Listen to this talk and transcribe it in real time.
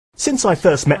Since I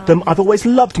first met them, I've always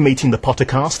loved meeting the Potter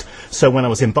cast, so when I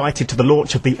was invited to the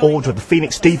launch of the Order of the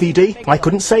Phoenix DVD, I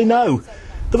couldn't say no.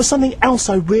 There was something else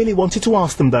I really wanted to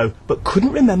ask them though, but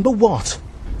couldn't remember what.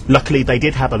 Luckily they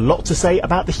did have a lot to say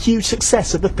about the huge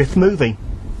success of the fifth movie.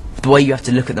 The way you have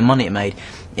to look at the money it made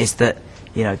is that,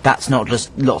 you know, that's not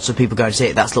just lots of people going to see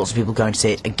it, that's lots of people going to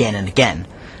see it again and again.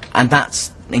 And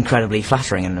that's incredibly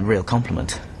flattering and a real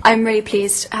compliment. I'm really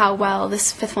pleased how well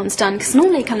this fifth one's done, because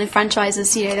normally kind of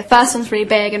franchises, you know, the first one's really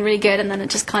big and really good and then it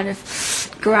just kind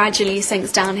of gradually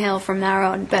sinks downhill from there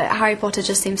on, but Harry Potter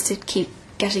just seems to keep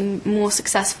getting more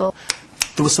successful.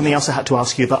 There was something else I had to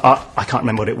ask you, but I can't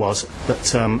remember what it was.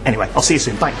 But anyway, I'll see you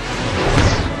soon. Bye.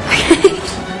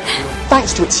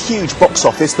 Thanks to its huge box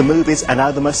office, the movies are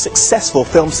now the most successful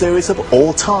film series of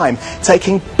all time,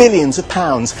 taking billions of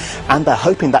pounds. And they're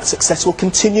hoping that success will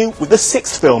continue with the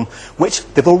sixth film, which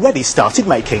they've already started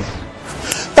making.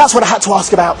 That's what I had to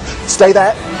ask about. Stay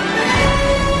there.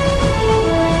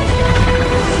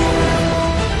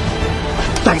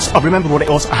 Thanks, I remember what it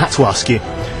was I had to ask you.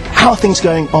 How are things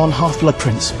going on Half-Blood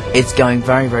Prince? It's going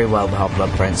very, very well with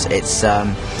Half-Blood Prince.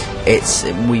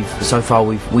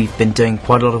 We've been doing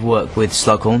quite a lot of work with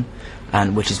Slughorn,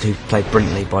 and which is played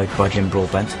brilliantly by Jim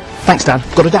Broadbent. Thanks, Dan.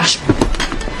 Got a dash.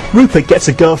 Rupert gets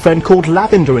a girlfriend called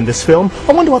Lavender in this film.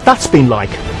 I wonder what that's been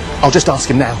like. I'll just ask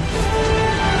him now.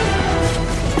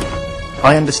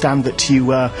 I understand that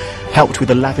you helped with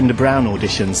the Lavender Brown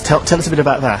auditions. Tell us a bit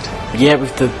about that. Yeah,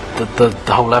 with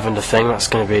the whole Lavender thing, that's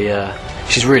going to be...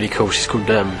 she's really cool. She's called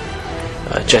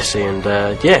Jessie, and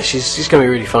yeah, she's going to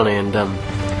be really funny, and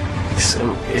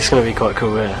it's going to be quite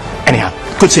cool. Yeah. Anyhow,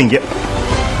 good seeing you.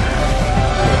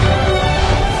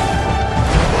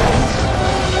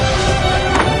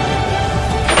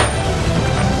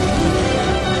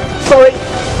 Sorry.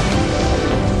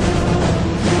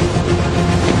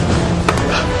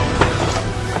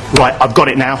 Right, I've got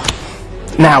it now.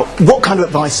 Now, what kind of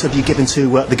advice have you given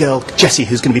to the girl, Jessie,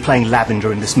 who's going to be playing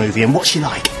Lavender in this movie, and what's she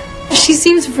like? She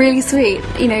seems really sweet.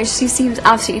 You know, she seems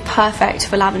absolutely perfect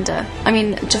for Lavender. I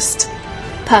mean, just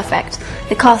perfect.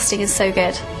 The casting is so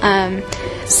good.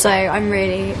 So I'm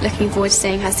really looking forward to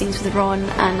seeing her scenes with Ron,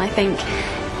 and I think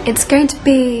it's going to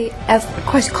be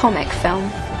quite a comic film.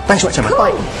 Thanks so much, Emma. Cool.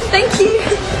 Bye. Thank you.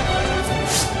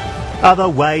 Other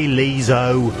way,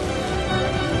 Lizo.